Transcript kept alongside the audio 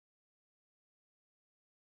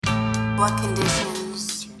What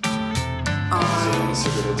conditions or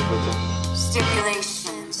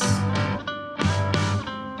stipulations,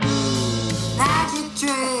 magic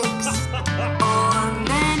tricks or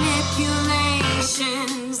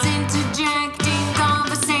manipulations, interjecting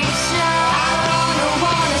conversation? I don't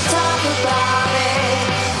wanna talk about it.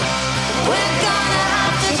 We're gonna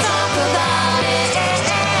have to talk about it.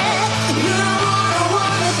 You don't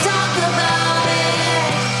wanna talk about it.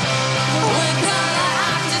 We're gonna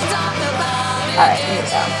have to talk about it. All right, here we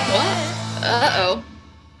go. What? Uh-oh.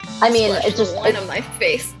 I mean, Splashed it's just wine on my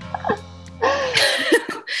face.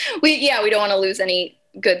 We don't want to lose any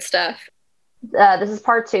good stuff. this is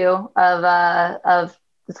part 2 of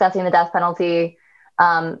discussing the death penalty,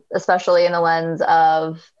 especially in the lens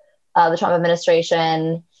of the Trump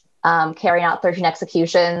administration carrying out 13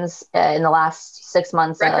 executions in the last 6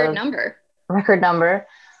 months. Record number.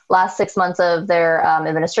 Last 6 months of their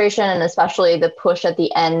administration, and especially the push at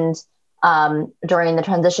the end during the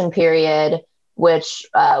transition period, which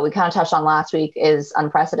we kind of touched on last week, is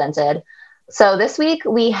unprecedented. So this week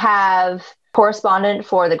we have correspondent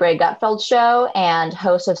for the Greg Gutfeld Show and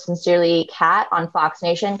host of Sincerely Kat on Fox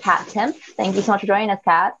Nation, Kat Timpf. Thank you so much for joining us,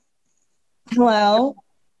 Kat. Hello.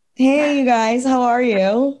 Hey, you guys. How are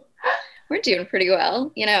you? We're doing pretty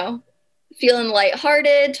well, feeling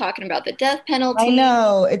lighthearted, talking about the death penalty. I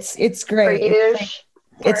know. It's great.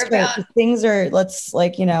 It's great. Things are,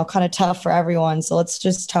 kind of tough for everyone. So let's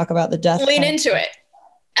just talk about the death penalty. Lean into it.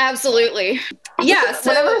 Absolutely. Yeah. So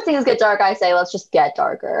whenever things get dark, I say, let's just get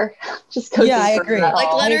darker. Just go. Yeah, I agree.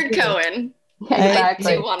 Like Leonard Cohen. Yeah,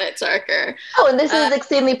 exactly. I do want it darker. Oh, and this is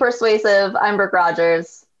extremely persuasive. I'm Brooke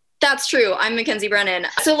Rogers. That's true. I'm Mackenzie Brennan.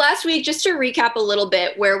 So last week, just to recap a little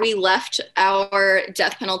bit where we left our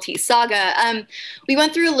death penalty saga, we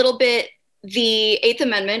went through a little bit the Eighth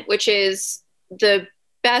Amendment, which is the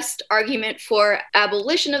best argument for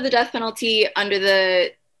abolition of the death penalty under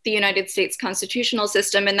the United States constitutional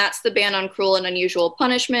system, and that's the ban on cruel and unusual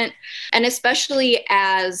punishment. And especially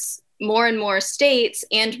as more and more states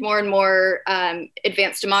and more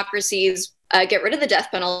advanced democracies get rid of the death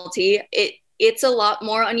penalty, it's a lot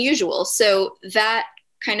more unusual. So that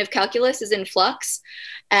kind of calculus is in flux,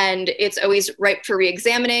 and it's always ripe for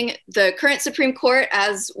reexamining. The current Supreme Court,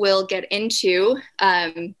 as we'll get into,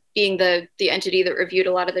 being the entity that reviewed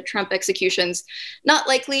a lot of the Trump executions, not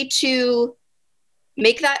likely to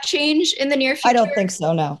make that change in the near future. I don't think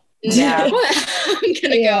so, no. Yeah. I'm going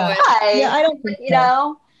to go with. Yeah, I don't think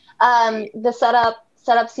so. The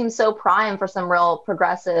setup seems so prime for some real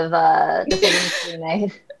progressive decisions to be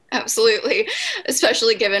made. Absolutely,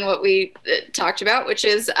 especially given what we talked about, which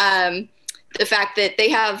is the fact that they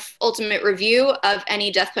have ultimate review of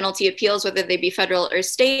any death penalty appeals, whether they be federal or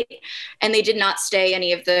state, and they did not stay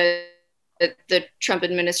any of the Trump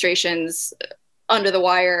administration's under the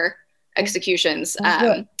wire executions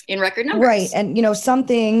in record numbers. Right. And,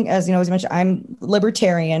 something, as you mentioned, I'm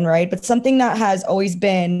libertarian, right? But something that has always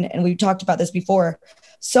been, and we've talked about this before,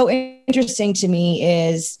 so interesting to me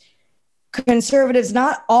is conservatives,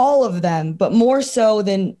 not all of them, but more so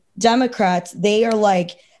than Democrats, they are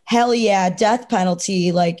like, hell yeah, death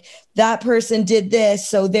penalty, like that person did this,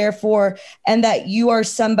 so therefore, and that you are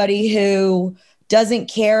somebody who doesn't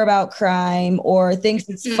care about crime or thinks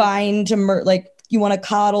it's fine to you want to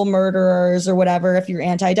coddle murderers or whatever if you're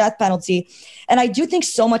anti-death penalty. And I do think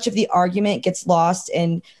so much of the argument gets lost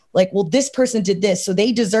in well, this person did this, so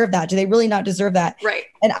they deserve that. Do they really not deserve that? Right.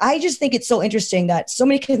 And I just think it's so interesting that so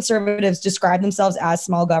many conservatives describe themselves as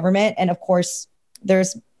small government. And of course,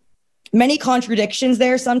 there's many contradictions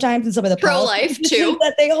there sometimes in some of the pro-life too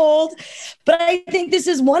that they hold. But I think this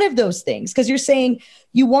is one of those things, because you're saying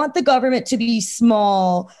you want the government to be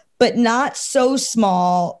small, but not so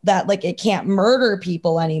small that it can't murder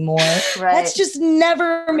people anymore. Right. That's just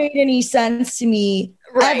never made any sense to me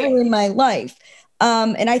ever in my life.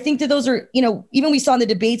 And I think that those are, even we saw in the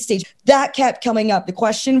debate stage, that kept coming up. The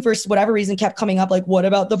question, for whatever reason, kept coming up, what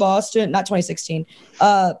about the Boston, not 2016,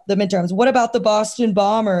 the midterms, what about the Boston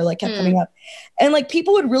bomber, kept coming up. And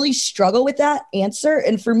people would really struggle with that answer.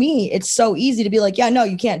 And for me, it's so easy to be yeah, no,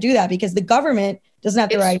 you can't do that because the government doesn't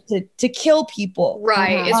have the right to kill people.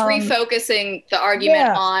 Right. It's refocusing the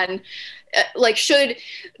argument on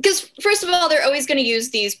because first of all, they're always going to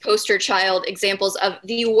use these poster child examples of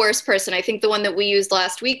the worst person. I think the one that we used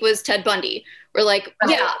last week was Ted Bundy. We're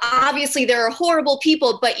yeah, obviously there are horrible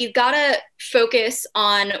people, but you got to focus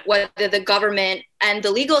on whether the government and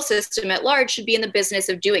the legal system at large should be in the business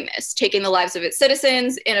of doing this, taking the lives of its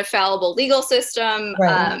citizens in a fallible legal system.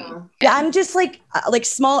 Right. I'm just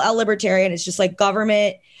small L libertarian. It's just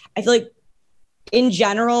government. I feel in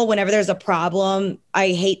general, whenever there's a problem, I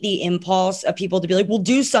hate the impulse of people to be like, "Well,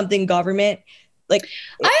 do something, government." Like,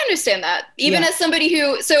 I understand that. Even as somebody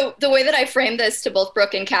who, so the way that I framed this to both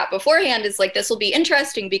Brooke and Kat beforehand is like, this will be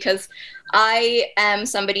interesting because I am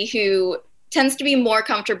somebody who tends to be more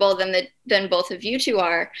comfortable than both of you two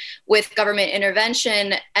are with government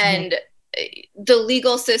intervention and the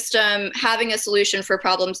legal system having a solution for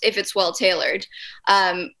problems if it's well tailored.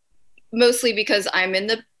 Mostly because I'm in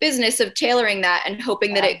the business of tailoring that and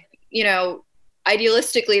hoping that it, you know,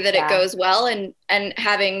 idealistically that it goes well and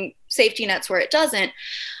having safety nets where it doesn't.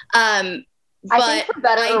 But I think for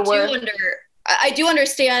better or worse, I do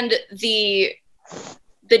understand the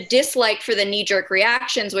dislike for the knee-jerk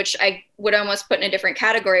reactions, which I would almost put in a different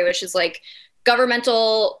category, which is like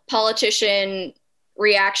governmental politician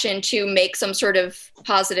reaction to make some sort of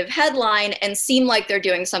positive headline and seem like they're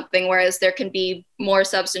doing something, whereas there can be more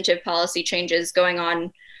substantive policy changes going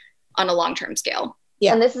on a long-term scale.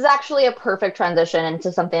 Yeah. And this is actually a perfect transition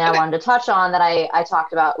into something I wanted to touch on that I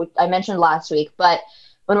talked about, I mentioned last week, but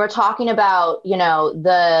when we're talking about, you know,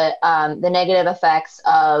 the negative effects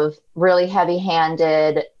of really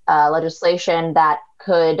heavy-handed legislation that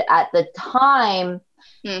could at the time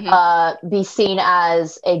be seen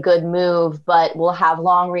as a good move, but will have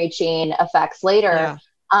long-reaching effects later.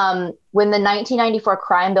 Yeah. When the 1994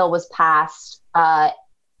 crime bill was passed,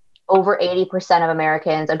 over 80% of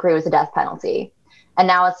Americans agree with the death penalty. And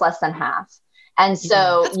now it's less than half. And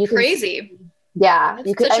so that's crazy. Yeah.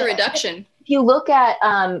 That's such a reduction. If you look at,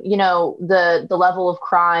 you know, the level of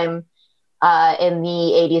crime in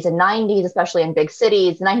the 80s and 90s, especially in big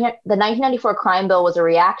cities, the 1994 crime bill was a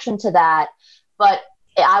reaction to that. But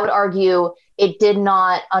I would argue it did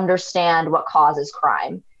not understand what causes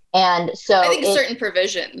crime. And so I think certain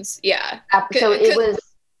provisions, so it was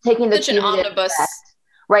taking the such an omnibus effect.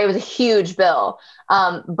 Right, it was a huge bill,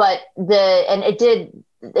 but it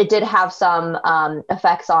did have some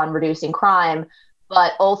effects on reducing crime,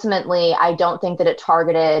 but ultimately, I don't think that it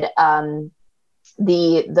targeted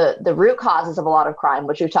the root causes of a lot of crime,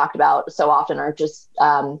 which we've talked about so often, are just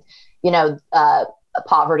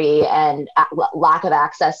poverty and lack of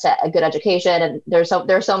access to a good education, and there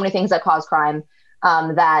are so many things that cause crime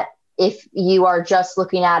that if you are just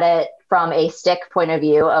looking at it from a stick point of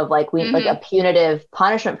view of like a punitive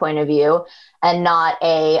punishment point of view, and not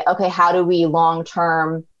how do we long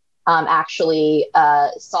term actually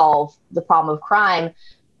solve the problem of crime.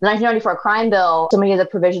 The 1994 crime bill, so many of the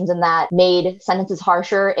provisions in that made sentences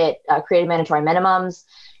harsher. It created mandatory minimums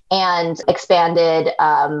and expanded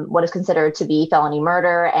what is considered to be felony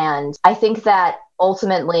murder. And I think that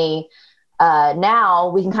ultimately now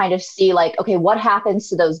we can kind of see like, okay, what happens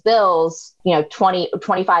to those bills,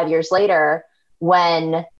 25 years later,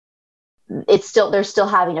 when they're still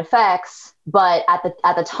having effects, but at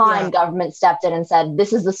the time government stepped in and said,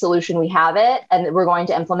 this is the solution, we have it, and we're going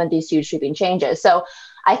to implement these huge sweeping changes. So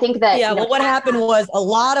I think that what happened was a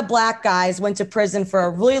lot of Black guys went to prison for a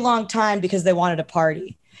really long time because they wanted to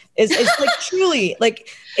party. It's like truly like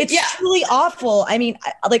it's truly awful. I mean,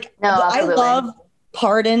 I love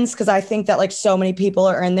pardons because I think that like so many people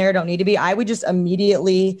are in there don't need to be. I would just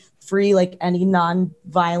immediately free like any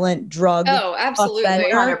non-violent drug. Oh, absolutely,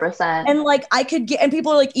 100%. And like I could get, and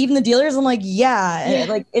people are like, even the dealers. I'm like, and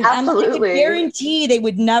like, and absolutely. I could guarantee they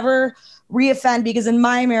would never reoffend because in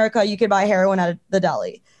my America you could buy heroin at the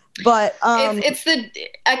deli. But it's the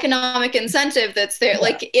economic incentive that's there.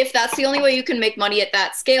 Like if that's the only way you can make money at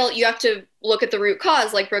that scale, you have to look at the root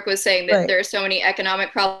cause, like Brooke was saying, that there are so many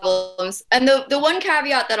economic problems. And the one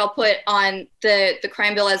caveat that I'll put on the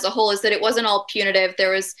crime bill as a whole is that it wasn't all punitive.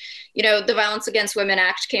 There was, the Violence Against Women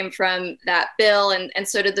Act came from that bill, and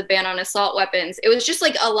so did the ban on assault weapons. It was just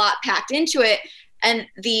like a lot packed into it. And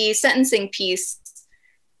the sentencing piece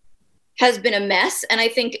has been a mess. And I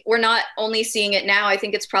think we're not only seeing it now, I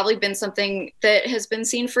think it's probably been something that has been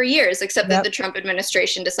seen for years, except that the Trump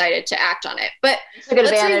administration decided to act on it. But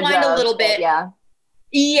let's rewind a little bit.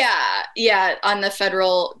 Yeah, on the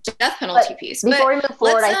federal death penalty piece. Before we move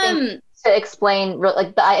forward, I think to explain,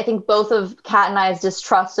 I think both of Kat and I's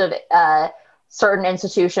distrust of certain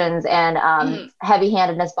institutions and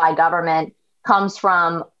heavy-handedness by government comes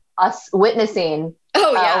from us witnessing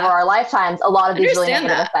over our lifetimes a lot of these really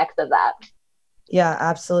negative effects of that. Yeah,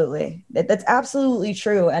 absolutely. That's absolutely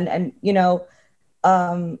true. And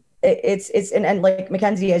it's like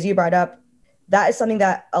Mackenzie, as you brought up, that is something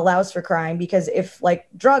that allows for crime, because if like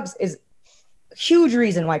drugs is a huge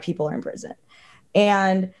reason why people are in prison,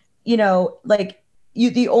 and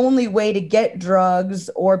the only way to get drugs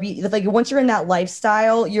or be like, once you're in that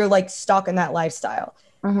lifestyle, you're like stuck in that lifestyle.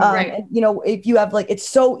 Right. And, you know, if you have like, it's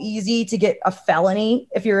so easy to get a felony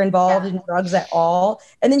if you're involved in drugs at all.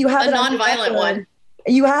 And then you have a non-violent one.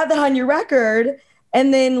 You have that on your record.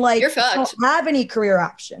 And then like, You're you fucked. don't have any career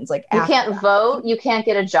options. Like you can't vote, you can't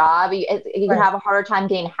get a job, you have a harder time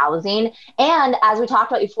getting housing. And as we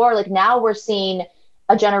talked about before, like now we're seeing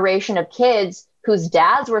a generation of kids whose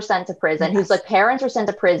dads were sent to prison, whose like parents were sent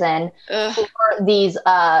to prison for these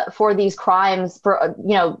crimes for,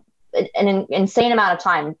 you know, an insane amount of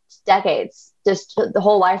time, decades, just the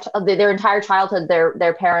whole life, their entire childhood,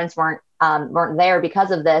 their parents weren't there because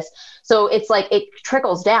of this. So it's like it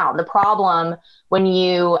trickles down. The problem when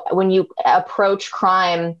you approach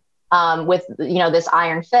crime with, you know, this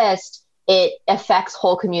iron fist, it affects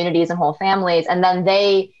whole communities and whole families, and then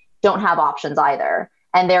they don't have options either,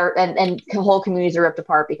 and and whole communities are ripped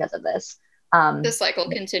apart because of this. The cycle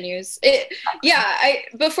continues.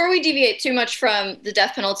 Before we deviate too much from the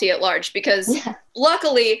death penalty at large, because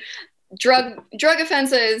luckily drug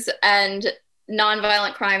offenses and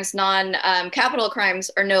non-violent crimes, capital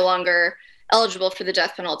crimes are no longer eligible for the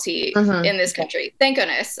death penalty in this country. Thank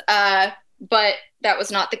goodness. But that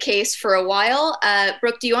was not the case for a while.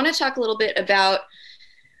 Brooke, do you want to talk a little bit about,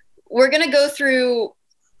 we're going to go through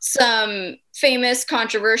some famous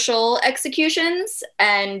controversial executions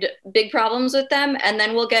and big problems with them, and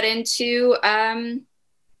then we'll get into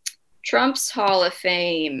Trump's Hall of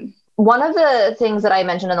Fame. One of the things that I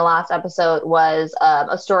mentioned in the last episode was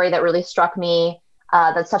a story that really struck me.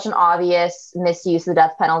 That's such an obvious misuse of the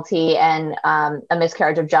death penalty and a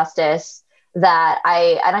miscarriage of justice that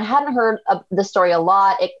I hadn't heard of the story a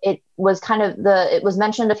lot. It was it was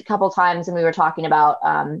mentioned a couple times when we were talking about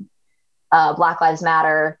Black Lives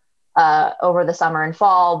Matter over the summer and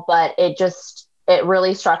fall, but it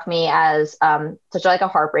really struck me as such like a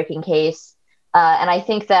heartbreaking case. And I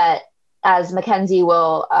think that, as Mackenzie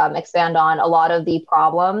will expand on, a lot of the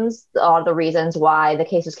problems, a lot of the reasons why the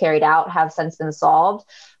case was carried out have since been solved.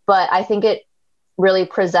 But I think it really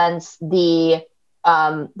presents the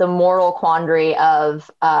moral quandary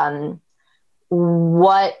of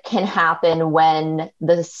what can happen when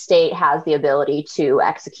the state has the ability to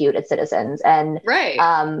execute its citizens. And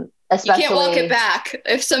especially, you can't walk it back.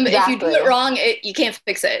 If you do it wrong, you can't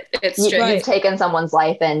fix it. You've taken someone's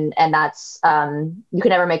life, and that's you can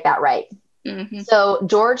never make that right. Mm-hmm. So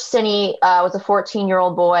George Stinney was a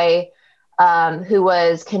 14-year-old boy who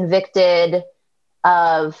was convicted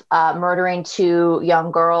of murdering 2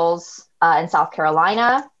 young girls in South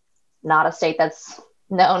Carolina, not a state that's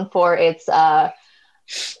known for its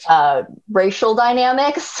racial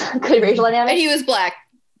dynamics. Good racial dynamics. And he was Black.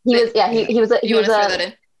 He was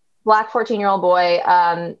a Black 14-year-old boy.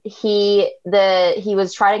 He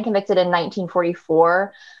was tried and convicted in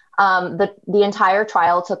 1944. The entire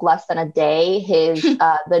trial took less than a day.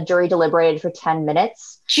 The jury deliberated for 10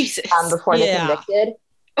 minutes. Jesus. Before they convicted.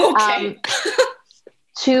 Okay.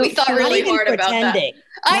 We thought really hard about that.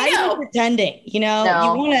 I know. Pretending, you know,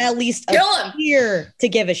 you want to at least appear to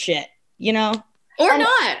give a shit, you know, or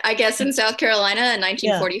not. I guess in South Carolina in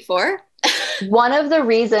 1944. One of the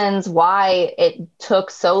reasons why it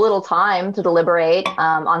took so little time to deliberate,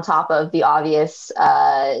 on top of the obvious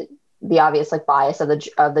like bias of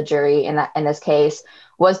the jury in this case,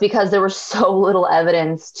 was because there was so little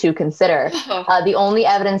evidence to consider. The only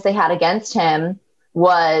evidence they had against him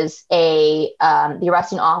was the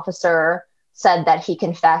arresting officer said that he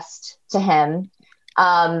confessed to him.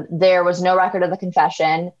 There was no record of the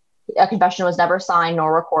confession. A confession was never signed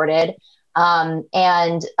nor recorded.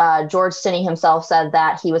 And George Stinney himself said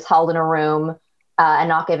that he was held in a room and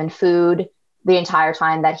not given food the entire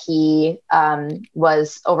time that he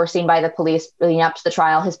was overseen by the police leading up to the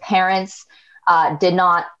trial. His parents did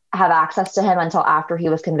not have access to him until after he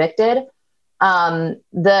was convicted.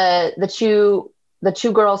 The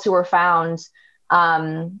two girls who were found,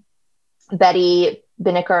 Betty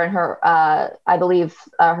Binnicker and her, I believe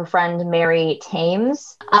her friend Mary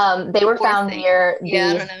Thames, they were found near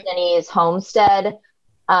the Stinney's homestead.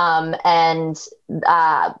 And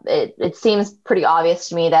it seems pretty obvious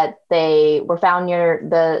to me that they were found near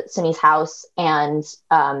the Stinney's house, and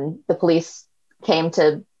the police came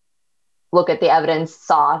to look at the evidence,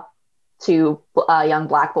 saw 2 young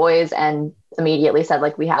Black boys, and immediately said,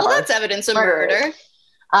 like, we have that's evidence of murder.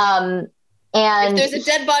 And if there's a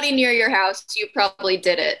dead body near your house, you probably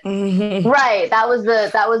did it. Mm-hmm. Right. That was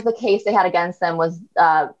the case they had against them, was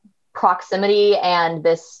proximity and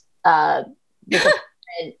this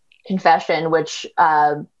confession, which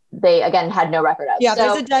they again had no record of. Yeah, so,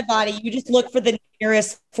 there's a dead body. You just look for the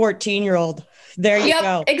nearest 14-year-old. There you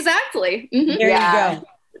go. Exactly. Mm-hmm. There you go.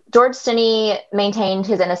 George Stinney maintained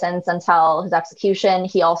his innocence until his execution.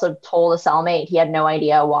 He also told a cellmate he had no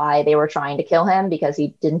idea why they were trying to kill him because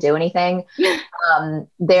he didn't do anything.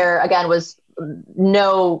 There again was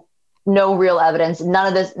no real evidence. None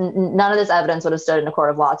of this evidence would have stood in a court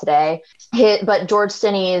of law today. But George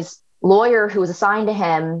Stinney's lawyer, who was assigned to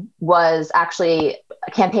him, was actually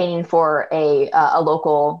campaigning for a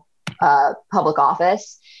local public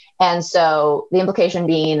office. And so the implication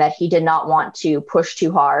being that he did not want to push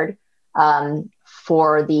too hard to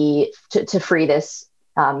free this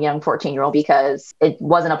young 14-year-old because it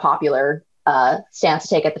wasn't a popular stance to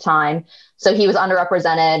take at the time. So he was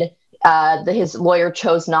underrepresented. His lawyer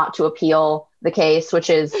chose not to appeal the case,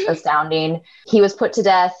 which is astounding. He was put to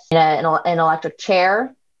death in an electric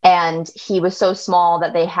chair, and he was so small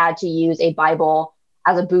that they had to use a Bible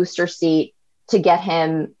as a booster seat to get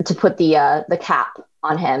him to put the cap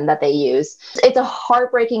on him that they use. It's a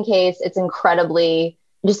heartbreaking case. It's incredibly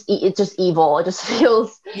it's just evil. It just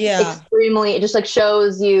feels extremely. It just like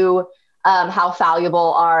shows you how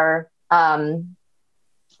valuable our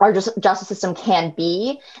justice system can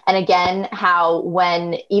be, and again how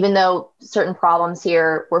even though certain problems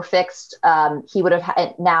here were fixed, he would have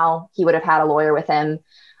had a lawyer with him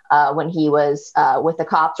when he was with the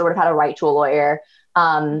cops, or would have had a right to a lawyer.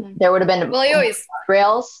 There would have been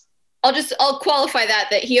rails. I'll qualify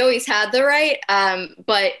that he always had the right,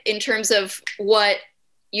 but in terms of what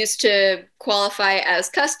used to qualify as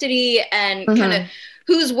custody and kind of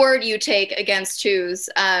whose word you take against whose,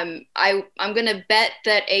 I'm going to bet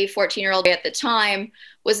that a 14-year-old at the time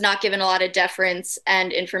was not given a lot of deference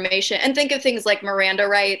and information. And think of things like Miranda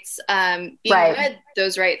rights, being read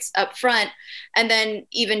those rights up front. And then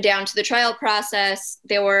even down to the trial process,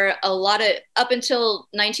 there were a lot of, up until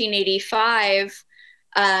 1985,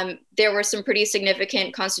 there were some pretty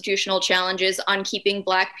significant constitutional challenges on keeping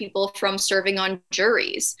Black people from serving on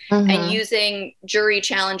juries and using jury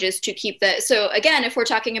challenges to keep that. So again, if we're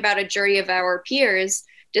talking about a jury of our peers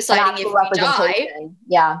deciding if we die,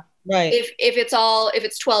 if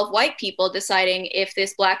it's 12 white people deciding if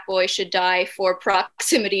this Black boy should die for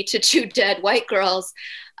proximity to two dead white girls,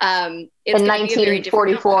 it's in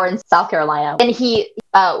 1944 in South Carolina. And he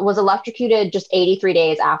was electrocuted just 83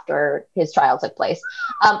 days after his trial took place.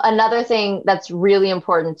 Another thing that's really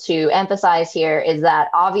important to emphasize here is that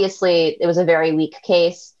obviously it was a very weak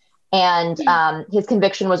case, and his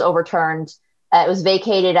conviction was overturned. It was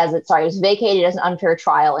vacated as an unfair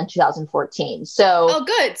trial in 2014. So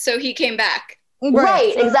good. So he came back.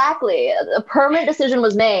 Right, exactly. A permanent decision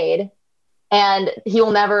was made, and you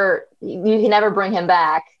can never bring him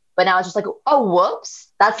back. But now it's just like, oh, whoops.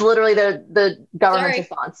 That's literally the government's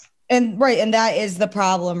response. And that is the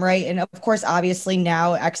problem, right? And of course, obviously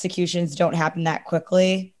now executions don't happen that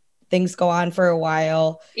quickly. Things go on for a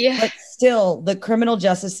while. Yeah. But still, the criminal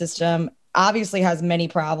justice system obviously has many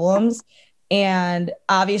problems. And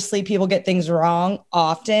obviously people get things wrong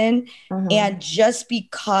often. And just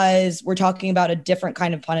because we're talking about a different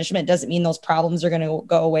kind of punishment doesn't mean those problems are going to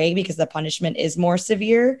go away because the punishment is more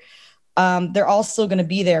severe. They're all still going to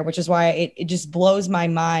be there, which is why it just blows my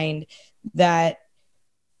mind that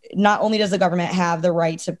not only does the government have the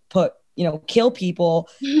right to kill people,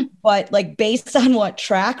 but like based on what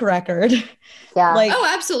track record,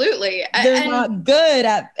 absolutely, they're not good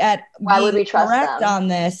at why would we trust them on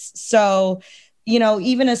this. So,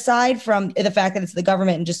 even aside from the fact that it's the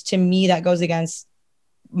government, and just to me that goes against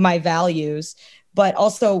my values, but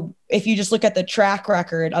also if you just look at the track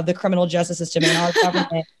record of the criminal justice system in our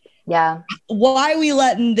government. Why are we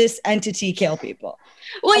letting this entity kill people?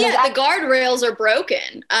 Well, the guardrails are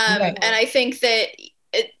broken. And I think that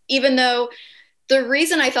even though the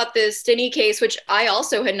reason I thought the Stinney case, which I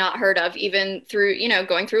also had not heard of, even through,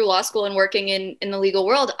 going through law school and working in the legal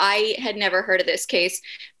world, I had never heard of this case.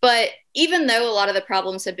 But even though a lot of the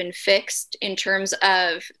problems have been fixed in terms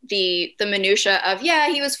of the minutia of,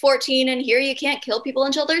 he was 14 and here you can't kill people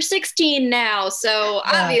until they're 16 now. So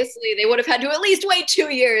obviously they would have had to at least wait 2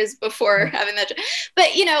 years before having that. But,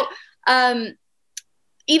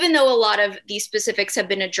 even though a lot of these specifics have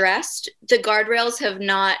been addressed, the guardrails have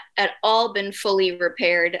not at all been fully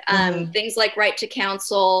repaired. Things like right to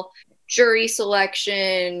counsel, jury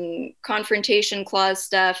selection, confrontation clause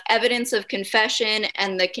stuff, evidence of confession,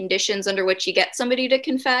 and the conditions under which you get somebody to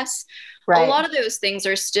confess. A lot of those things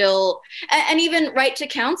are still, and even right to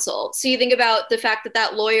counsel. So you think about the fact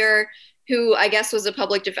that lawyer, who I guess was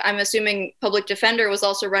I'm assuming public defender, was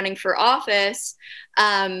also running for office.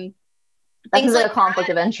 That's like a conflict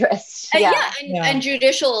of interest. And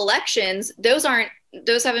judicial elections, those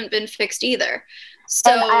haven't been fixed either.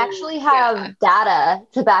 So and I actually have data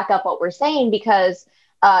to back up what we're saying, because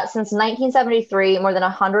Since 1973, more than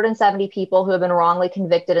 170 people who have been wrongly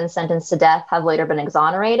convicted and sentenced to death have later been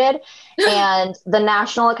exonerated. And the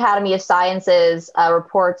National Academy of Sciences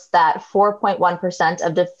reports that 4.1%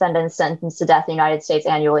 of defendants sentenced to death in the United States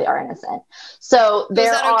annually are innocent. So is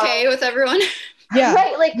that okay with everyone? Yeah,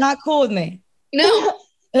 right, like not cool with me. No.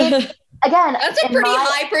 Again, that's a pretty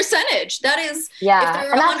high percentage. That is, yeah, if there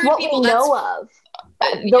are and 100 that's what people, we know of.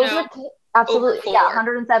 Those are absolutely, yeah,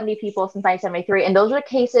 170 people since 1973, and those are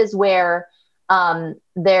cases where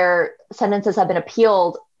their sentences have been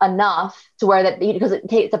appealed enough to where that, because it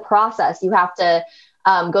takes a process, you have to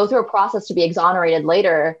go through a process to be exonerated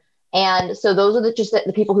later. And so those are just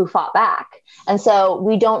the people who fought back. And so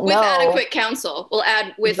we don't know. With adequate counsel. We'll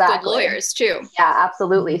add with good lawyers too. Yeah,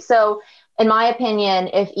 absolutely. So in my opinion,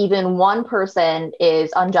 if even one person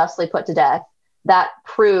is unjustly put to death, that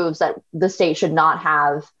proves that the state should not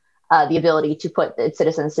have the ability to put its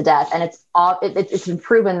citizens to death. And it's been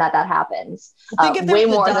proven that happens. Think if way there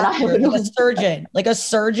was more a doctor, than I would like a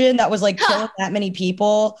surgeon that was like killing that many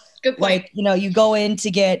people. Good point. Like, you go in to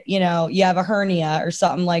get, you have a hernia or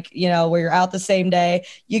something, like, where you're out the same day,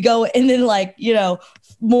 you go, and then like,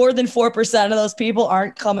 more than 4% of those people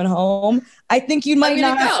aren't coming home. I think you might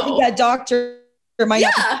not think that doctor might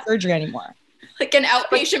not do surgery anymore. Like an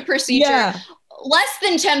outpatient procedure. Yeah. Less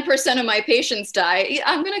than 10% of my patients die.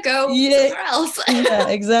 I'm going to go somewhere else. Yeah,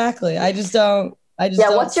 exactly. I just don't.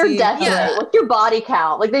 What's your death rate? What's your body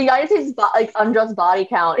count? Like the United States, unjust body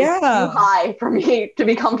count is too high for me to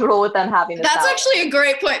be comfortable with them having this. That's actually a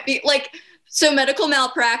great point. So medical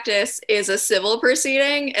malpractice is a civil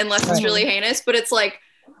proceeding unless it's really heinous, but it's like,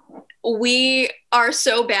 we are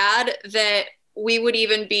so bad that we would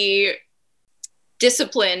even be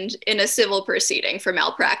disciplined in a civil proceeding for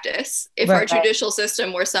malpractice if our judicial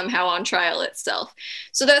system were somehow on trial itself.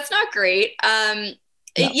 So that's not great.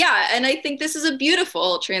 Yeah, and I think this is a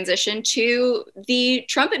beautiful transition to the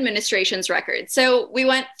Trump administration's record. So we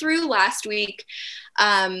went through last week.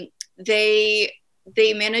 They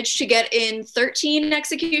managed to get in 13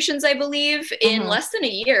 executions, I believe, in less than a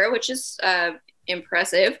year, which is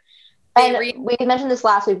impressive. And we mentioned this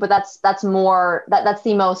last week, but that's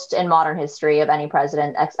the most in modern history of any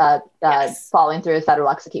president following through federal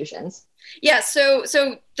executions. Yeah, so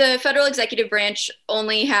the federal executive branch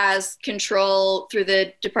only has control through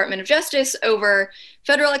the Department of Justice over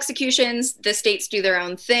federal executions. The states do their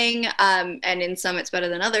own thing, and in some it's better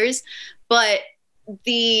than others. But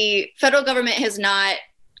the federal government has not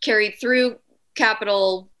carried through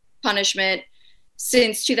capital punishment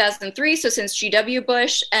since 2003, so since G.W.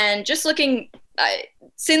 Bush. And just looking,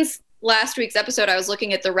 since last week's episode, I was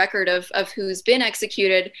looking at the record of who's been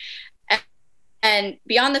executed. And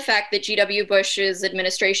beyond the fact that G.W. Bush's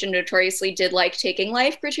administration notoriously did like taking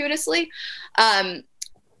life gratuitously,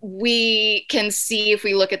 we can see, if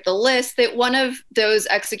we look at the list, that one of those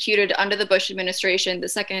executed under the Bush administration, the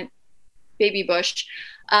second baby Bush,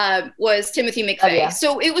 was Timothy McVeigh. Oh, yeah.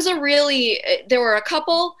 So it was there were a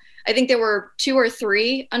couple, I think there were 2 or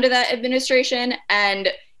 3 under that administration, and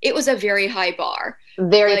it was a very high bar.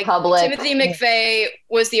 Very public. Timothy McVeigh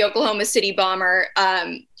was the Oklahoma City bomber.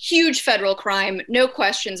 Huge federal crime, no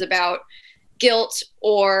questions about guilt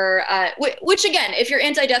or, which again, if your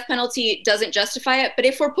anti-death penalty doesn't justify it, but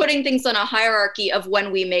if we're putting things on a hierarchy of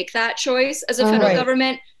when we make that choice as a federal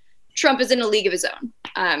government, Trump is in a league of his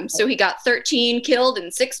own. So he got 13 killed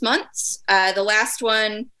in 6 months. The last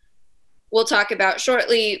one we'll talk about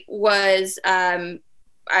shortly was,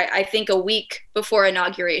 I think, a week before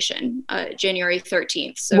inauguration, January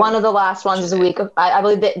 13th. So one of the last ones is a week of, I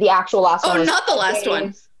believe the actual last one. Oh, not the last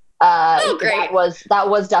one. Great. That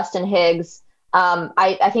was Dustin Higgs.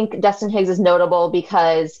 I think Dustin Higgs is notable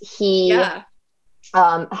because he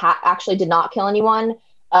actually did not kill anyone.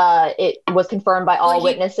 It was confirmed by all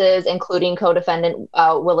witnesses, including co-defendant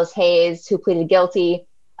Willis Hayes, who pleaded guilty,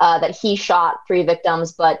 that he shot 3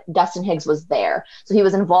 victims, but Dustin Higgs was there. So he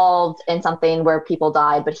was involved in something where people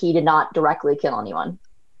died, but he did not directly kill anyone.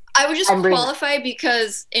 I would just qualify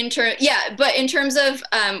because in terms of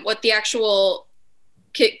what the actual,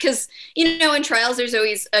 because, in trials, there's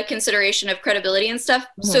always a consideration of credibility and stuff.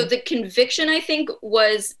 Mm-hmm. So the conviction, I think,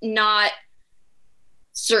 was not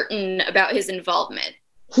certain about his involvement.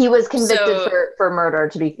 He was convicted for murder,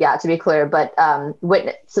 to be clear, but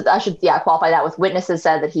so I should qualify that with witnesses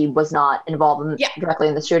said that he was not involved directly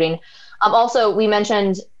in the shooting. Also, we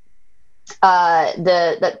mentioned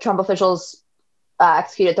that Trump officials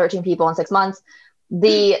executed 13 people in 6 months.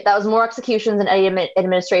 That was more executions than any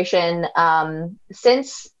administration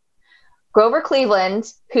since Grover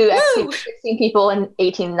Cleveland, who executed 16 people in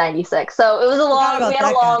 1896. So it was we had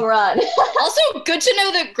a long run. Also, good to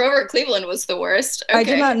know that Grover Cleveland was the worst. Okay. I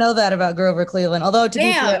did not know that about Grover Cleveland. Although, to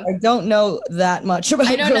be fair, I don't know that much about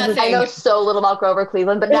Grover nothing. I know so little about Grover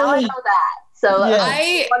Cleveland, but now I know that. So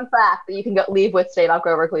fun fact that you can leave with today about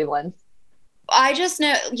Grover Cleveland. I just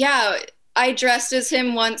know, I dressed as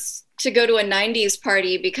him once to go to a 90s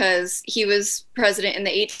party because he was president in the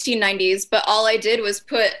 1890s, but all I did was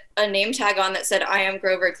put a name tag on that said, I am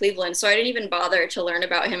Grover Cleveland. So I didn't even bother to learn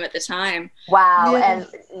about him at the time. Wow. Yeah. And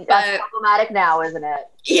that's problematic now, isn't it?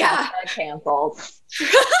 Yeah. Canceled.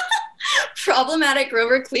 Problematic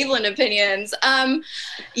Grover Cleveland opinions.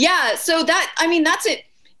 So that's it.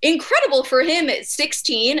 Incredible for him at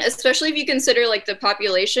 16, especially if you consider like the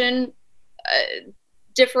population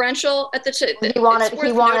differential at the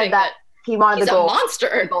he wanted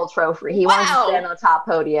the gold trophy. He wanted to stand on the top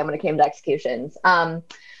podium when it came to executions. That's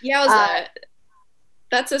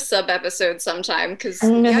a sub episode sometime because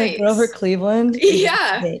Grover Cleveland.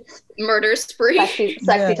 Yeah, murder spree.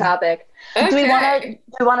 Sexy topic. Okay. Do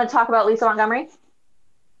we want to talk about Lisa Montgomery?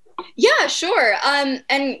 Yeah, sure. And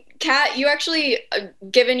Kat, you actually,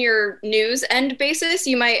 given your news end basis,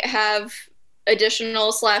 you might have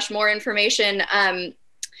additional / more information.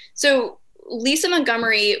 So Lisa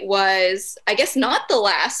Montgomery was, I guess, not the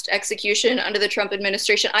last execution under the Trump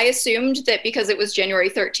administration. I assumed that because it was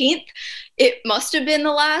January 13th, it must have been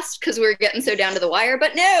the last because we were getting so down to the wire,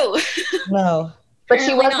 but no. No. But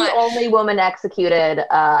she was the only woman executed,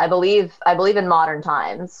 I believe in modern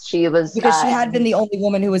times. She was because she had been the only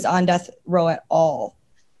woman who was on death row at all.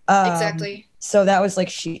 Exactly. So that was like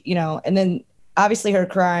she, and then obviously her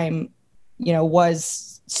crime,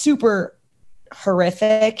 was super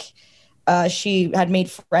horrific. She had made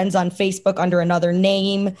friends on Facebook under another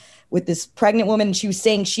name with this pregnant woman. She was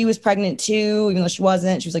saying she was pregnant too, even though she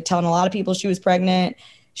wasn't. She was like telling a lot of people she was pregnant.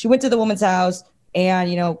 She went to the woman's house and,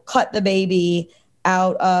 cut the baby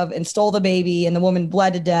out of and stole the baby, and the woman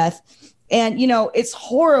bled to death. And, it's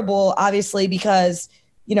horrible, obviously, because,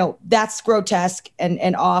 that's grotesque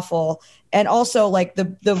and awful. And also like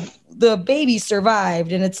the baby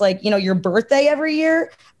survived, and it's like, your birthday every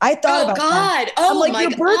year. I thought about God. That. I'm like, your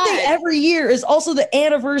birthday every year is also the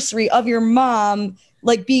anniversary of your mom,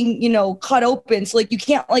 like being, cut open. So like, you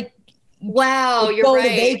can't like, wow, you're go right. to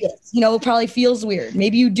Vegas. It probably feels weird.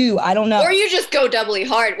 Maybe you do. I don't know. Or you just go doubly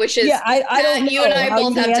hard, which is I don't know. You and I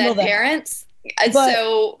both have dead parents. And but,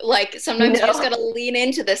 so like sometimes you just got to lean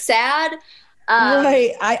into the sad.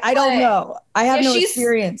 Right. I don't know. I have no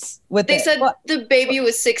experience with it. They said the baby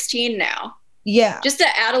was 16 now. Yeah. Just to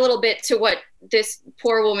add a little bit to what this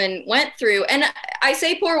poor woman went through. And I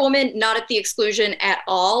say poor woman, not at the exclusion at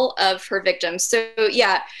all of her victims. So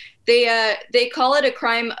yeah, they call it a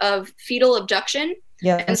crime of fetal abduction.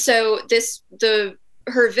 Yeah. And so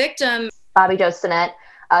her victim, Bobby Jo Stinnett,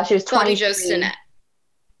 she was 20. Bobby Jo Stinnett.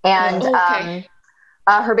 And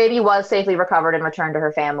her baby was safely recovered and returned to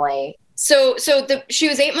her family. So she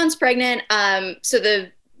was 8 months pregnant. So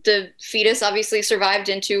the fetus obviously survived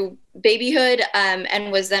into babyhood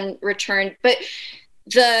and was then returned. But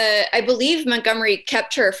I believe Montgomery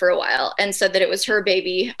kept her for a while and said that it was her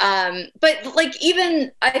baby. But like,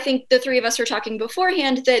 even I think the three of us were talking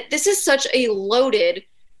beforehand that this is such a loaded,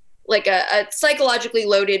 like a psychologically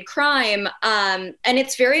loaded crime. And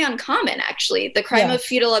it's very uncommon, actually. The crime of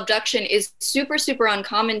fetal abduction is super, super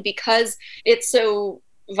uncommon because it's so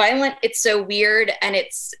violent, it's so weird, and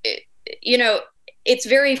it's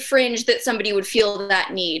very fringe that somebody would feel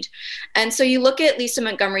that need. And so you look at Lisa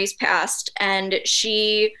Montgomery's past, and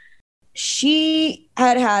she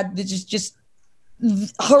had just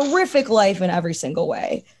horrific life in every single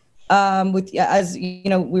way. As we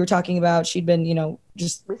were talking about, she'd been,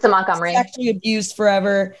 just Lisa Montgomery sexually abused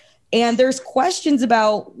forever. And there's questions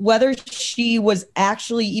about whether she was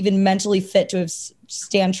actually even mentally fit to have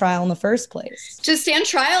stand trial in the first place. To stand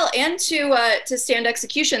trial and to stand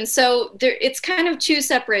execution. So it's kind of two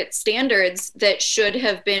separate standards that should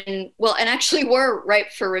have been, and actually were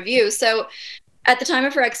ripe for review. So at the time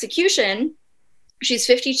of her execution, she's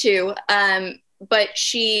 52, but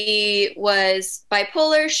she was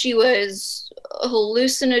bipolar. She was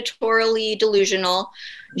hallucinatorily delusional.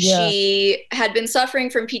 Yeah. She had been suffering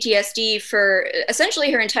from PTSD for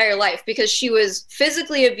essentially her entire life because she was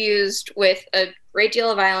physically abused with a great deal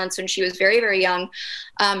of violence when she was very, very young.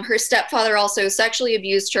 Her stepfather also sexually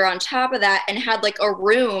abused her on top of that and had like a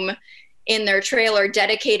room in their trailer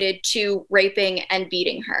dedicated to raping and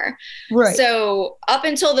beating her. Right. So up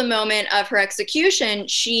until the moment of her execution,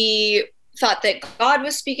 she thought that God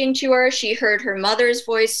was speaking to her. She heard her mother's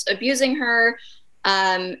voice abusing her.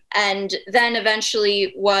 and then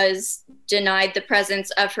eventually was denied the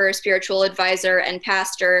presence of her spiritual advisor and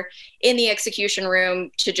pastor in the execution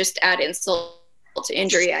room to just add insult to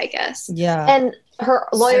injury, I guess. Yeah. And her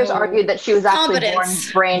lawyers argued that she was actually born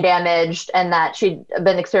brain damaged and that she'd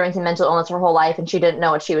been experiencing mental illness her whole life and she didn't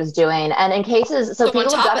know what she was doing. And in cases, so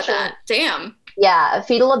fetal abduction,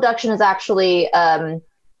 fetal abduction is actually,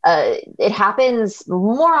 it happens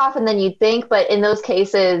more often than you'd think, but in those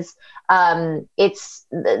cases, it's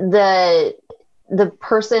the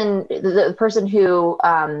person who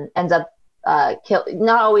ends up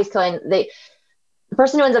not always killing, the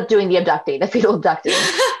person who ends up doing the abducting, the fetal abducting.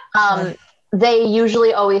 They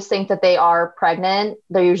usually always think that they are pregnant.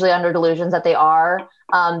 They're usually under delusions that they are.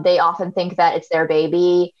 They often think that it's their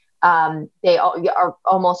baby. They are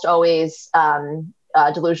almost always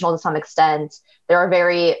delusional to some extent. In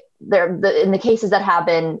the cases that have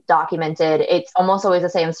been documented, it's almost always the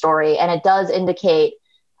same story, and it does indicate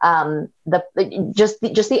just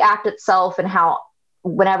the act itself and how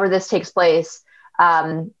whenever this takes place,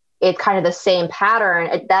 it's kind of the same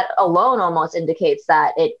pattern. That alone almost indicates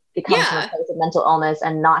that it comes from a place of mental illness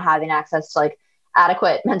and not having access to like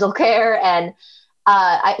adequate mental care. And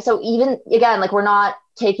so even again, like we're not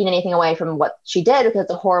taking anything away from what she did because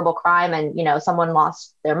it's a horrible crime, and someone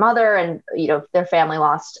lost their mother, and their family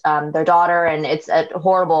lost their daughter, and it's a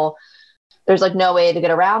horrible. There's like no way to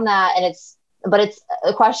get around that, and it's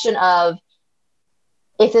a question of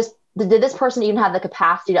did this person even have the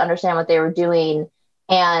capacity to understand what they were doing.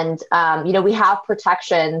 And, we have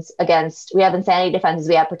protections we have insanity defenses.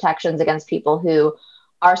 We have protections against people who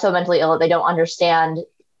are so mentally ill that they don't understand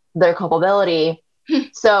their culpability.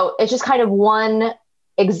 So it's just kind of one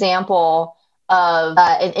example of,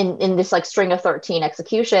 in this like string of 13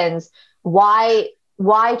 executions, why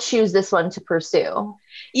choose this one to pursue?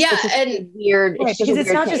 Yeah. And weird, right, because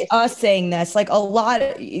it's not just us saying this, like a lot,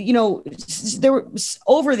 there were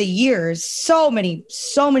over the years, so many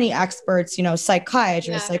experts,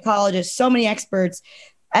 psychiatrists, psychologists, so many experts,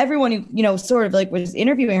 everyone who, sort of like was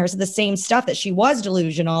interviewing her said the same stuff, that she was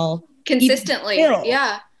delusional consistently.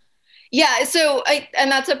 Yeah. So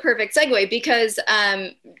and that's a perfect segue, because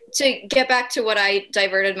to get back to what I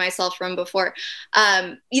diverted myself from before,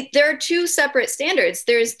 there are two separate standards.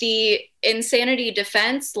 There's the insanity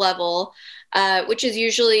defense level, which is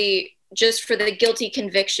usually just for the guilty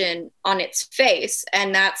conviction on its face.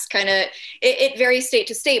 And that's kind of, it varies state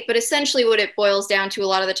to state, but essentially what it boils down to a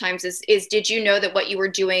lot of the times is did you know that what you were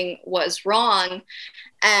doing was wrong?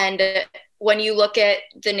 And when you look at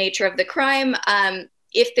the nature of the crime,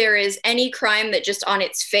 if there is any crime that just on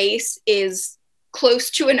its face is close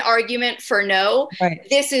to an argument for no, right,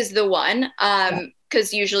 this is the one.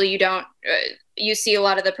 Because usually you don't, you see a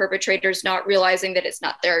lot of the perpetrators not realizing that it's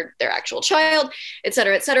not their actual child, et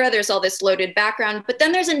cetera, et cetera. There's all this loaded background. But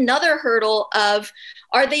then there's another hurdle of,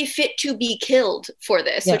 are they fit to be killed for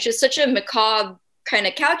this? Which is such a macabre kind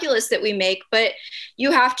of calculus that we make. But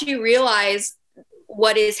you have to realize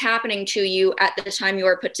what is happening to you at the time you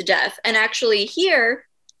are put to death. And actually here,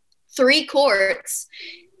 three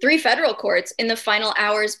federal courts in the final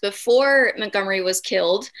hours before Montgomery was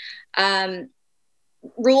killed,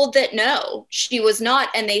 ruled that no, she was not,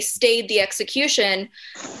 and they stayed the execution,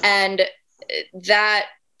 and that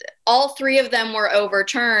all three of them were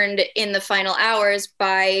overturned in the final hours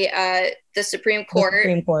by the Supreme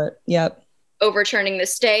Court. Yep. Overturning the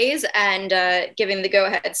stays and giving the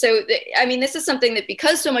go-ahead. So, this is something that,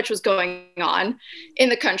 because so much was going on in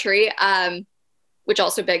the country, which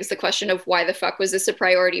also begs the question of why the fuck was this a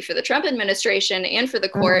priority for the Trump administration and for the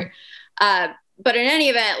court. But in any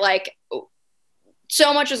event, like,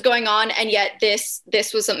 so much was going on, and yet this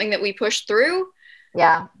was something that we pushed through.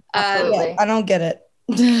 Yeah, absolutely. I don't get it.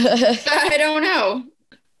 I don't know.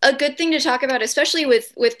 A good thing to talk about, especially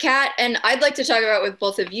with Kat, and I'd like to talk about with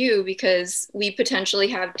both of you, because we potentially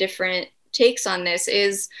have different takes on this,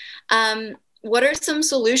 is what are some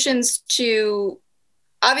solutions to,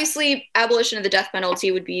 obviously abolition of the death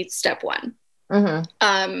penalty would be step one.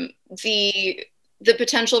 Mm-hmm. The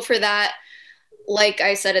potential for that, like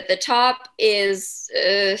I said at the top, is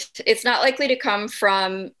it's not likely to come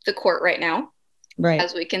from the court right now, right,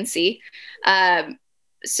 as we can see.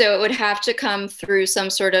 So it would have to come through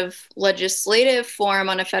some sort of legislative form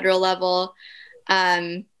on a federal level.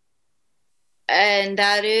 And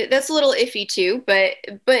that's a little iffy too, but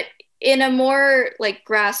in a more like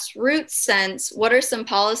grassroots sense, what are some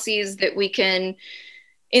policies that we can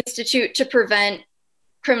institute to prevent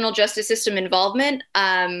criminal justice system involvement?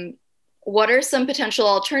 What are some potential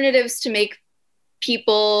alternatives to make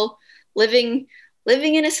people living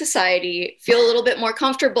living in a society, feel a little bit more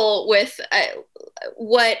comfortable with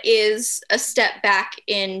what is a step back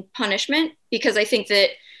in punishment. Because I think that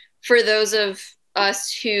for those of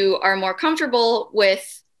us who are more comfortable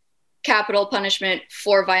with capital punishment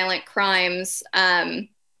for violent crimes,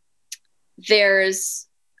 there's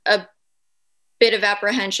a bit of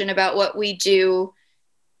apprehension about what we do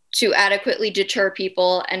to adequately deter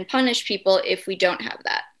people and punish people if we don't have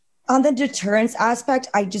that. On the deterrence aspect,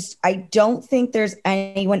 I don't think there's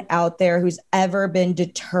anyone out there who's ever been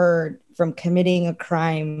deterred from committing a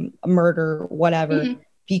crime, a murder, whatever,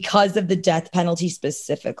 because of the death penalty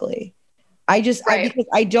specifically. Because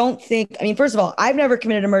I don't think, I mean, first of all, I've never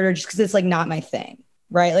committed a murder just because it's like not my thing,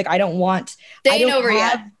 right? Like I don't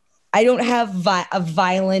have a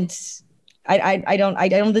violent, I don't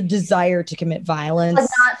have the desire to commit violence.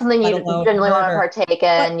 It's not something you generally want to partake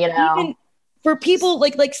in, you know. Even for people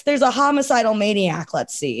like there's a homicidal maniac,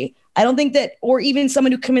 let's see. I don't think that, or even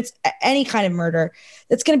someone who commits any kind of murder,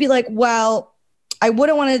 that's going to be like, well, I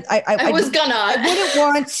wouldn't want to. I wouldn't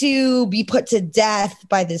want to be put to death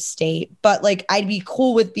by the state, but like I'd be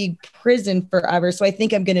cool with being prisoned forever. So I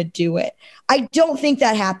think I'm going to do it. I don't think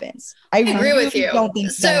that happens. I agree with you. Don't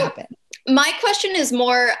think that happens. My question is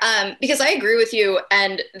more because I agree with you,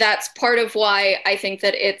 and that's part of why I think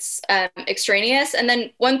that it's extraneous. And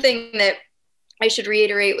then one thing that I should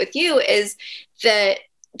reiterate with you is that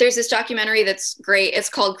there's this documentary that's great. It's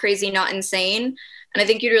called Crazy Not Insane. And I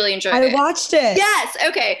think you'd really enjoy it. I watched it. Yes.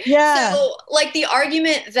 Okay. Yeah. So like the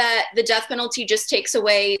argument that the death penalty just takes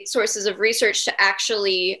away sources of research to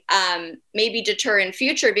actually maybe deter in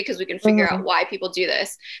future because we can figure out why people do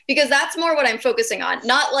this, because that's more what I'm focusing on.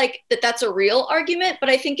 Not like that's a real argument, but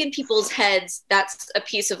I think in people's heads, that's a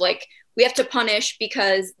piece of like, we have to punish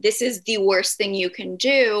because this is the worst thing you can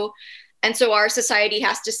do. And so our society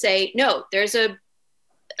has to say, no, there's an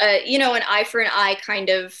eye for an eye kind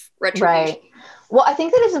of retribution. Right. Well, I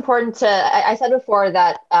think that it's important to, I said before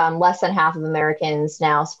that less than half of Americans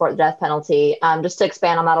now support the death penalty. Just to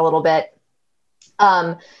expand on that a little bit,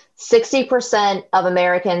 60% of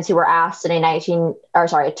Americans who were asked in a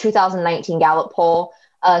 2019 Gallup poll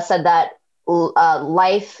said that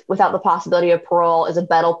life without the possibility of parole is a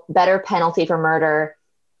better penalty for murder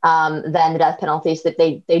than the death penalty. So that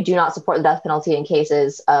they do not support the death penalty in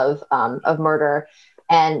cases of murder,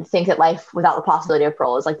 and think that life without the possibility of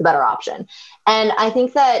parole is like the better option. And I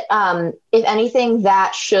think that if anything,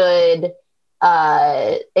 that should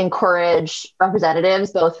encourage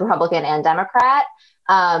representatives, both Republican and Democrat,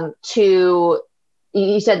 to,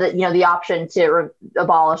 you said that, the option to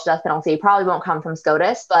abolish death penalty probably won't come from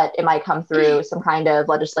SCOTUS, but it might come through some kind of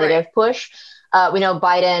legislative push. We know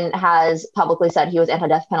Biden has publicly said he was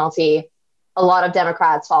anti-death penalty. A lot of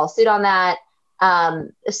Democrats follow suit on that.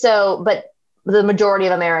 But the majority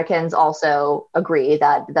of Americans also agree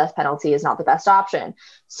that the death penalty is not the best option.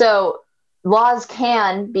 So laws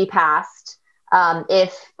can be passed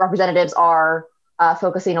if representatives are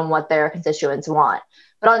focusing on what their constituents want.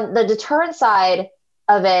 But on the deterrent side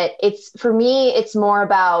of it, for me, it's more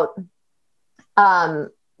about,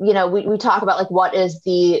 we talk about like, what is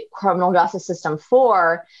the criminal justice system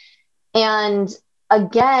for? And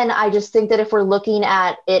again, I just think that if we're looking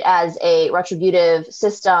at it as a retributive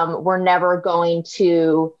system, we're never going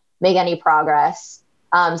to make any progress.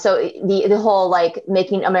 So the whole like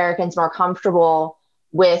making Americans more comfortable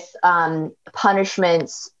with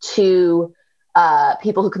punishments to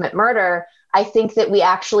people who commit murder, I think that we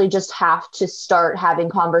actually just have to start having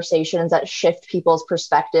conversations that shift people's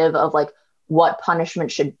perspective of like what punishment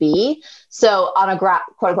should be. So on a quote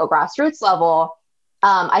unquote grassroots level,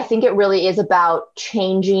 I think it really is about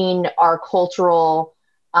changing our cultural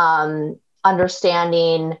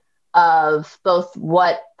understanding of both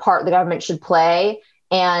what part the government should play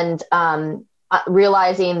and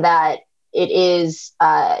realizing that it is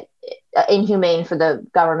inhumane for the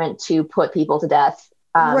government to put people to death.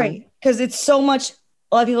 Right. Because it's so much,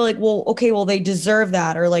 a lot of people are like, well, okay, well, they deserve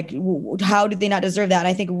that. Or like, how did they not deserve that? And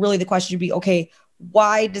I think really the question should be, okay,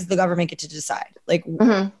 why does the government get to decide? Like,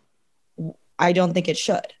 I don't think it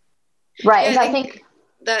should. Right. Yeah, I think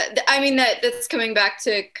that's coming back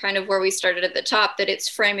to kind of where we started at the top, that it's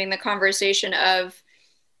framing the conversation of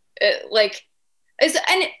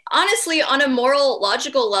and honestly, on a moral,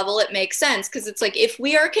 logical level, it makes sense, because it's like, if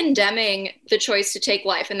we are condemning the choice to take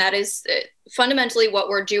life, and that is fundamentally what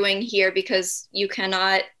we're doing here, because you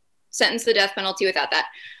cannot sentence the death penalty without that.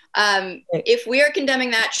 If we are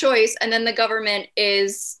condemning that choice, and then the government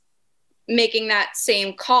is making that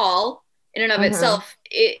same call in and of itself,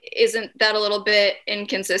 isn't that a little bit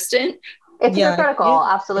inconsistent? It's hypocritical,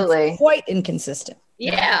 absolutely. It's quite inconsistent.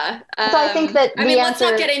 Yeah. So I think that let's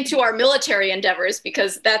not get into our military endeavors,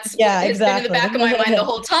 because that's what has been in the back of my mind the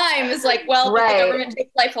whole time, is like, well, but the government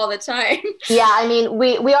takes life all the time. Yeah, I mean,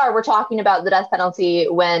 we're talking about the death penalty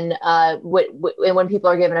when people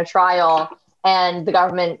are given a trial, and the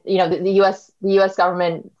government, the U.S.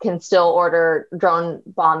 government can still order drone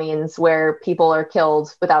bombings where people are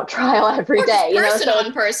killed without trial every day. Person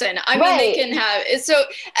on person. I mean, they can have. So,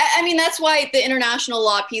 I mean, that's why the international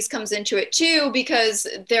law piece comes into it too, because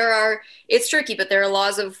it's tricky, but there are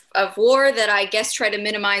laws of war that I guess try to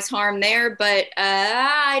minimize harm there. But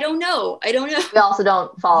I don't know. We also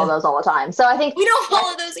don't follow those all the time. So I think we don't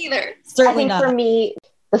follow those either. Certainly not. For me,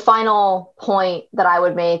 the final point that I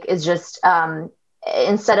would make is just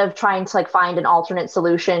instead of trying to find an alternate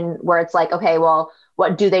solution where it's like, okay, well,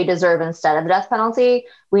 what do they deserve instead of the death penalty?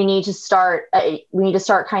 We need to start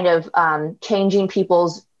kind of changing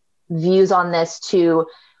people's views on this to,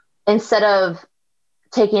 instead of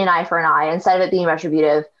taking an eye for an eye, instead of it being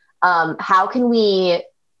retributive, how can we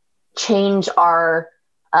change our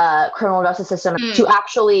criminal justice system to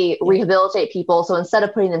actually rehabilitate people? So instead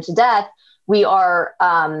of putting them to death, we are,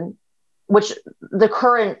 which the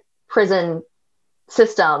current prison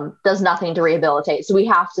system does nothing to rehabilitate. So we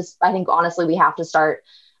have to, I think, honestly, we have to start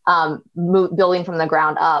building from the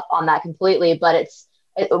ground up on that completely. But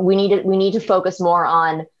we need to focus more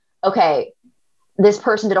on, okay, this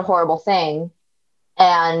person did a horrible thing,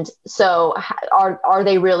 and so are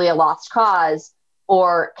they really a lost cause,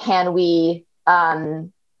 or can they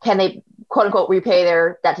quote unquote repay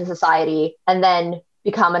their debt to society and then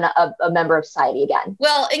become a member of society again?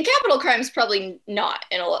 Well, in capital crimes, probably not.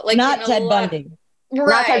 Not Ted Bundy. Right.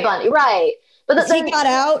 Not Ted Bundy, right. But he got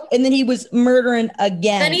out and then he was murdering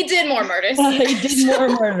again. Then he did more murders. He did more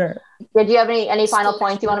murder. Did you have any final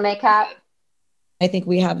points you want to make, Kat? I think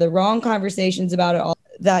we have the wrong conversations about it all.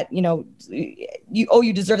 That,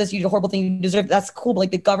 you deserve this, you did a horrible thing, you deserve, that's cool. But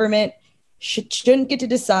the government shouldn't get to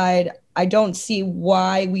decide. I don't see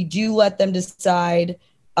why we do let them decide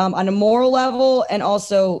on a moral level, and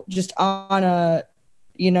also just on a,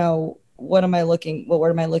 what am I looking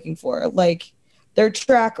for? Their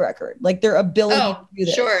track record, their ability to do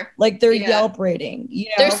this, sure. Their Yelp rating.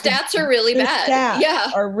 Their stats are really bad.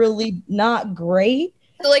 Stats are really not great.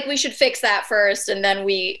 So we should fix that first, and then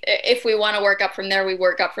if we want to work up from there, we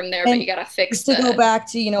work up from there. But you got to fix to go back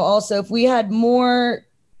to, also if we had more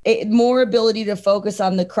ability to focus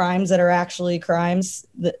on the crimes that are actually crimes,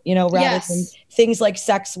 rather than things like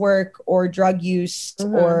sex work or drug use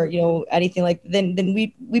or, anything then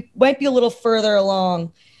we might be a little further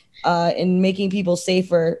along in making people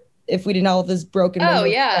safer if we didn't have all this broken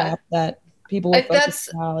that people were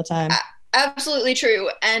focusing on all the time. Absolutely true.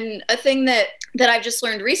 And a thing that I've just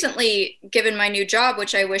learned recently, given my new job,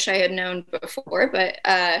 which I wish I had known before, but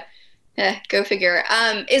go figure,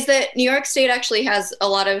 is that New York State actually has a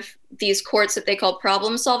lot of these courts that they call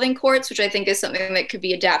problem-solving courts, which I think is something that could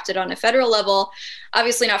be adapted on a federal level.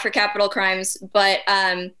 Obviously not for capital crimes, but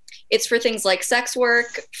it's for things like sex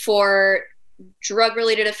work, for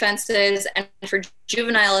drug-related offenses, and for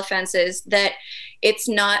juvenile offenses, that it's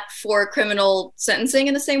not for criminal sentencing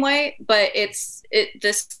in the same way, but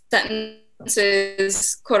the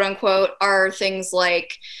sentences, quote unquote, are things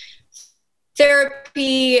like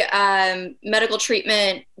therapy, medical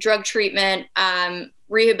treatment, drug treatment,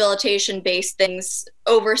 rehabilitation-based things,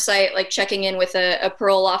 oversight, like checking in with a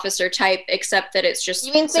parole officer type, except that it's just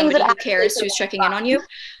somebody who cares who's checking in on you.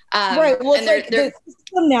 Right. Well, it's the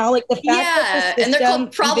system now, the fact that the system, and they're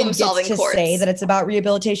called problem-solving courts. Say that it's about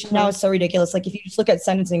rehabilitation now is so ridiculous. If you just look at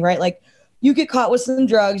sentencing, right? You get caught with some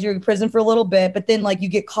drugs, you're in prison for a little bit, but then you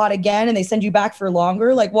get caught again and they send you back for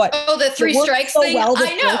longer. What? Oh, the 3 strikes thing.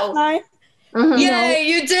 I know. Yeah,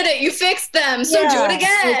 you did it. You fixed them. So do it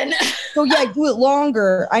again. So do it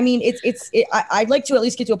longer. I mean, I'd like to at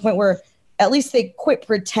least get to a point where at least they quit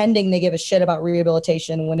pretending they give a shit about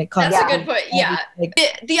rehabilitation when it comes. That's a good point. Yeah.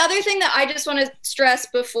 The other thing that I just want to stress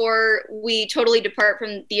before we totally depart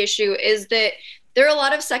from the issue is that there are a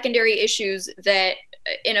lot of secondary issues that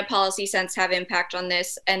in a policy sense have impact on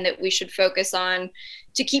this, and that we should focus on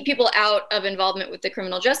to keep people out of involvement with the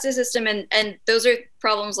criminal justice system. And those are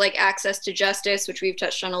problems like access to justice, which we've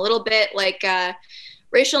touched on a little bit,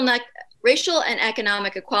 racial and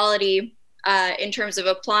economic equality, in terms of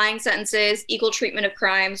applying sentences, equal treatment of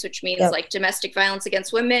crimes, which means domestic violence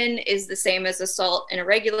against women is the same as assault in a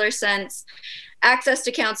regular sense, access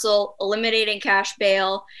to counsel, eliminating cash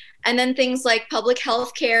bail, and then things like public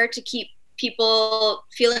health care to keep people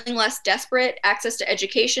feeling less desperate, access to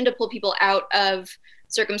education to pull people out of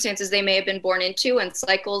circumstances they may have been born into and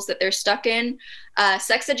cycles that they're stuck in,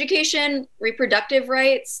 sex education, reproductive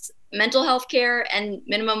rights, mental health care, and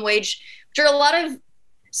minimum wage, which are a lot of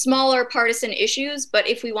smaller partisan issues. But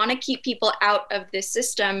if we want to keep people out of this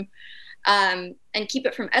system and keep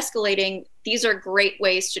it from escalating, these are great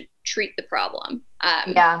ways to treat the problem.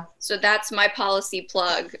 So that's my policy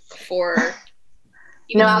plug for,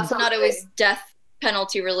 even though it's not always death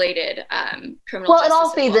penalty related, criminal justice. Well, it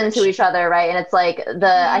all feeds into each other, right? And it's like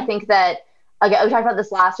I think that, again, we talked about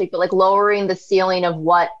this last week, but like lowering the ceiling of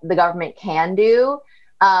what the government can do,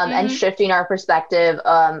 and shifting our perspective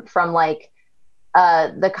from like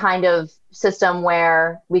the kind of system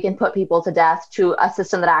where we can put people to death to a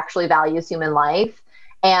system that actually values human life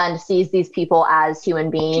and sees these people as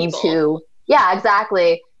human beings who,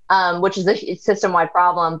 exactly. Which is a system-wide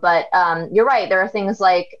problem. But you're right. There are things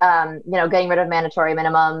like, getting rid of mandatory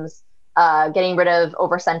minimums, getting rid of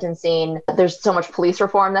over-sentencing. There's so much police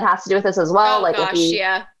reform that has to do with this as well.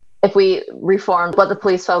 If we reformed what the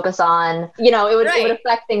police focus on, it would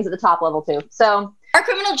affect things at the top level too. So our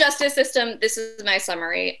criminal justice system, this is my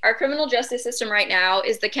summary. Our criminal justice system right now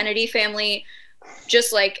is the Kennedy family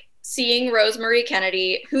just like seeing Rosemary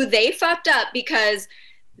Kennedy, who they fucked up because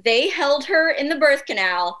they held her in the birth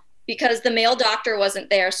canal because the male doctor wasn't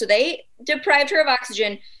there. So they deprived her of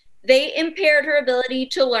oxygen. They impaired her ability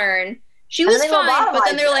to learn. She was fine, but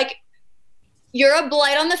then they're like, you're a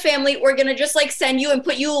blight on the family. We're going to just like send you and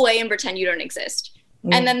put you away and pretend you don't exist.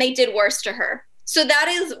 And then they did worse to her. So that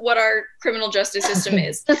is what our criminal justice system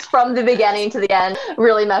is. Just from the beginning to the end,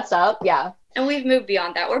 really messed up. Yeah. And we've moved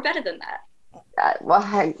beyond that. We're better than that. We're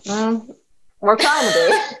trying to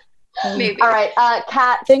be. Maybe. All right,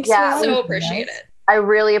 Kat. Thanks. So appreciate it. I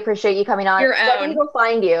really appreciate you coming on. Your Where can own. people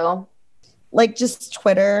find you? Like just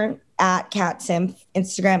Twitter at Kat Timpf,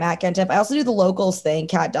 Instagram at Kat Timpf. I also do the locals thing,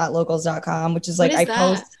 kat.locals.com, which is like I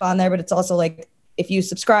post on there, but it's also like if you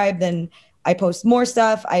subscribe, then I post more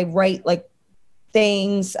stuff. I write like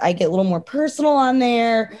things. I get a little more personal on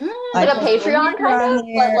there. Like a Patreon kind of,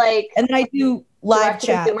 but like, and then I do live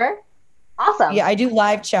chat. Consumer? Awesome. Yeah, I do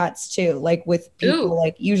live chats too, like with people,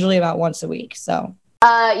 like usually about once a week. So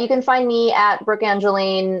you can find me at Brooke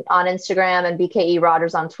Angeline on Instagram and BKE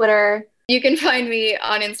Rogers on Twitter. You can find me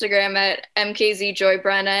on Instagram at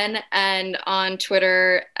MKZJoyBrennan and on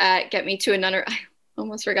Twitter at Get Me to a Nunnery. I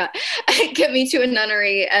almost forgot. Get Me to a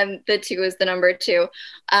Nunnery, and the 2 is the number 2.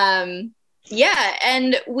 And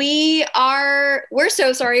we're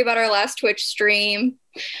so sorry about our last Twitch stream.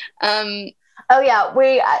 People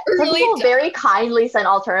very kindly sent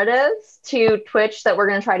alternatives to Twitch that we're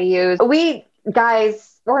going to try to use.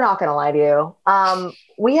 We're not going to lie to you.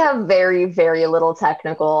 We have very, very little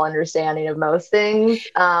technical understanding of most things.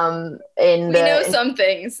 We know some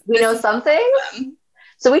things.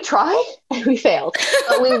 So we tried and we failed.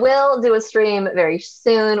 But we will do a stream very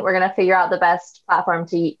soon. We're going to figure out the best platform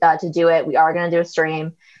to do it. We are going to do a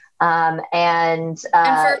stream. And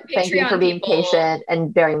thank you for being patient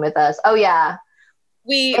and bearing with us. Oh yeah.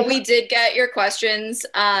 We did get your questions.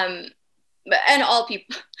 And all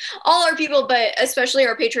our people, but especially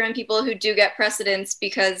our Patreon people who do get precedence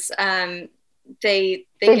because they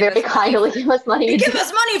very kindly give us money. They give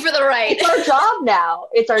us money for the right. It's our job now.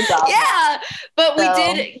 Yeah, but we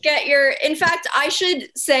did get in fact, I should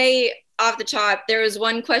say off the top, there was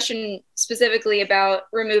one question specifically about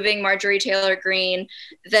removing Marjorie Taylor Greene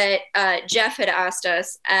that Jeff had asked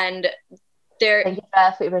us. And thank you,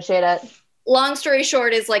 Jeff. We appreciate it. Long story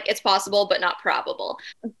short is like it's possible but not probable.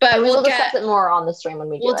 But we'll discuss it more on the stream when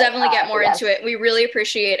we'll definitely get more into it. We really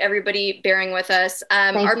appreciate everybody bearing with us.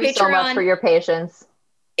 Thank you Patreon, so much for your patience.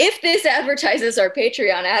 If this advertises our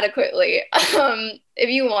Patreon adequately, if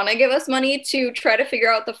you want to give us money to try to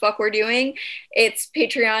figure out what the fuck we're doing, it's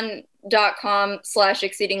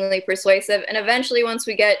patreon.com/exceedingly persuasive. And eventually once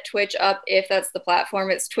we get Twitch up, if that's the platform,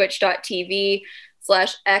 it's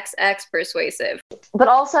twitch.tv/xxpersuasive. But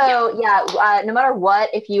also, no matter what,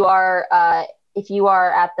 if you are at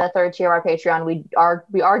the 3rd tier of our Patreon, we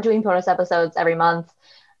are doing bonus episodes every month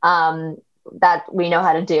that we know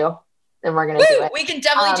how to do, and we're gonna do it. We can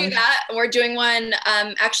definitely do that. We're doing one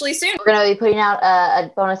actually soon. We're gonna be putting out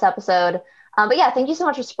a bonus episode. But yeah, thank you so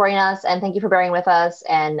much for supporting us, and thank you for bearing with us.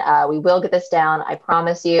 And we will get this down, I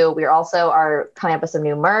promise you. We are coming up with some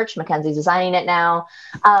new merch. Mackenzie's designing it now.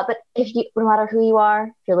 But no matter who you are,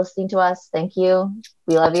 if you're listening to us, thank you.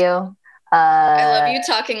 We love you. I love you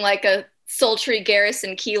talking like a sultry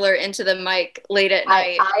Garrison Keillor into the mic late at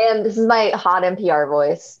night. I am. This is my hot NPR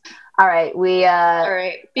voice. All right, all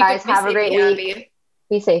right. Guys, have a great week.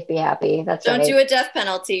 Be safe, be happy. That's right. Don't do a death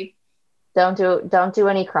penalty. Don't do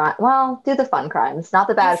any crime. Well, do the fun crimes, not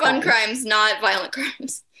the bad Fun crimes. crimes, not violent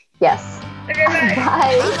crimes. Yes. Okay, bye.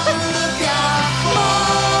 Bye. Look out for